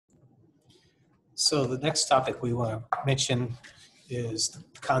So the next topic we want to mention is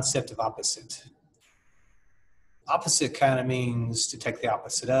the concept of opposite. Opposite kind of means to take the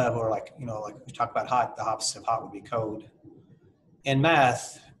opposite of, or like we talk about hot, the opposite of hot would be cold. In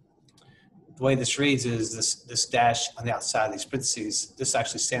math, the way this reads is this dash on the outside of these parentheses. This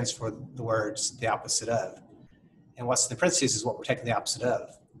actually stands for the words the opposite of. And what's in the parentheses is what we're taking the opposite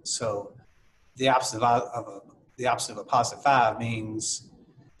of. So the opposite of a positive 5 means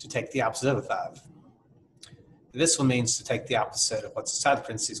to take the opposite of a 5. This one means to take the opposite of what's inside the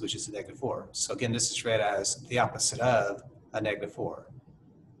parentheses, which is a -4. So again, this is read as the opposite of a -4.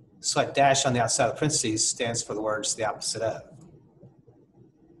 So that dash on the outside of the parentheses stands for the words the opposite of.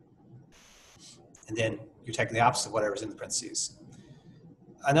 And then you're taking the opposite of whatever's in the parentheses.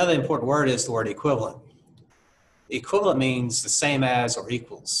 Another important word is the word equivalent. Equivalent means the same as or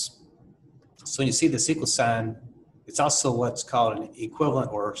equals. So when you see this equal sign, it's also what's called an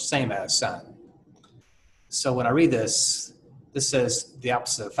equivalent or same as sign. So when I read this, this says the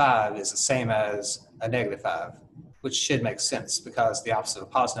opposite of 5 is the same as a -5, which should make sense because the opposite of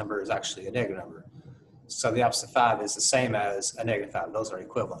a positive number is actually a negative number. So the opposite of 5 is the same as a -5. Those are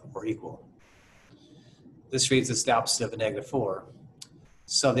equivalent or equal. This reads as the opposite of a -4.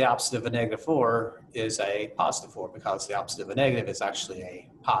 So the opposite of a -4 is a positive 4 because the opposite of a negative is actually a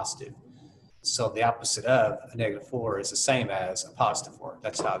positive. So the opposite of a -4 is the same as a positive 4.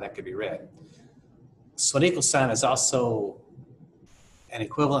 That's how that could be read. So an equal sign is also an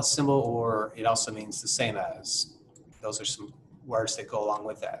equivalent symbol, or it also means the same as. Those are some words that go along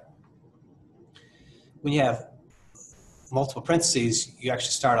with that. When you have multiple parentheses, you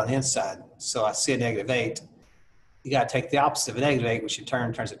actually start on the inside. So I see a -8. You got to take the opposite of a -8, which in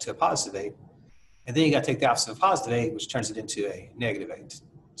turn turns it to a positive 8. And then you got to take the opposite of a positive 8, which turns it into a -8.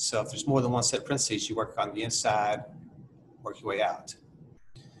 So if there's more than one set of parentheses, you work on the inside, work your way out.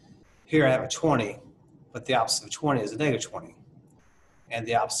 Here I have a 20, but the opposite of 20 is a -20. And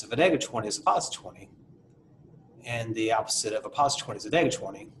the opposite of a -20 is a positive 20. And the opposite of a positive 20 is a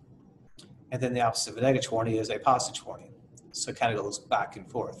 -20. And then the opposite of a -20 is a positive 20. So it kind of goes back and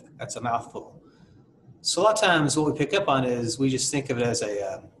forth. That's a mouthful. So a lot of times what we pick up on is we just think of it as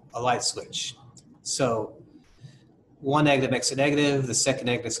a light switch. So one negative makes a negative, the second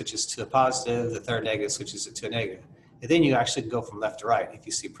negative switches to a positive, the third negative switches it to a negative. And then you actually go from left to right if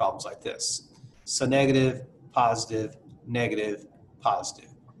you see problems like this. So negative, positive, negative,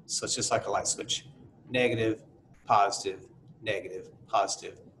 positive. So it's just like a light switch. Negative, positive, negative,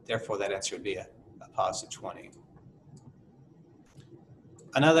 positive. Therefore, that answer would be a positive 20.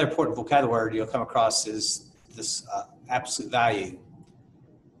 Another important vocabulary word you'll come across is this absolute value.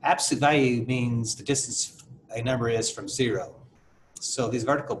 Absolute value means the distance a number is from 0. So these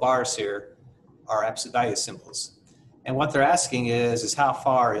vertical bars here are absolute value symbols. And what they're asking is how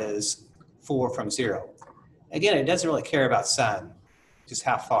far is 4 from 0? Again, it doesn't really care about sign, just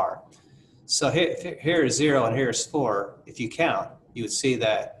how far. So here is 0 and here is 4. If you count, you would see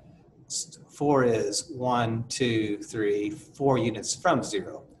that 4 is 1, 2, 3, 4 units from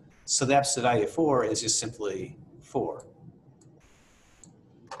 0. So the absolute value of 4 is just simply 4.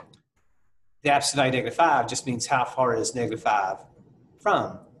 The absolute value of -5 just means how far is -5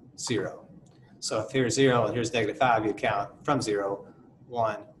 from 0. So if here's 0 and here's -5, you count from 0,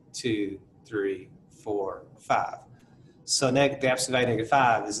 1, 2, 3, 4, 5. So the absolute value of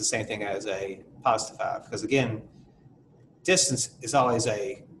 -5 is the same thing as a positive 5, because again, distance is always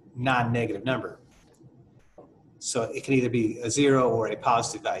a non-negative number. So it can either be a 0 or a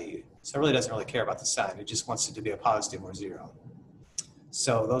positive value. So it really doesn't really care about the sign. It just wants it to be a positive or 0.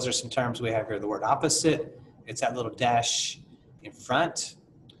 So those are some terms we have here. The word opposite, it's that little dash in front.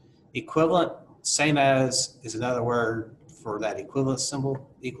 Equivalent, same as is another word for that equivalent symbol,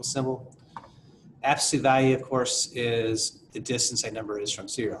 equal symbol. Absolute value, of course, is the distance a number is from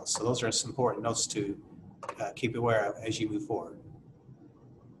 0. So those are some important notes to keep aware of as you move forward.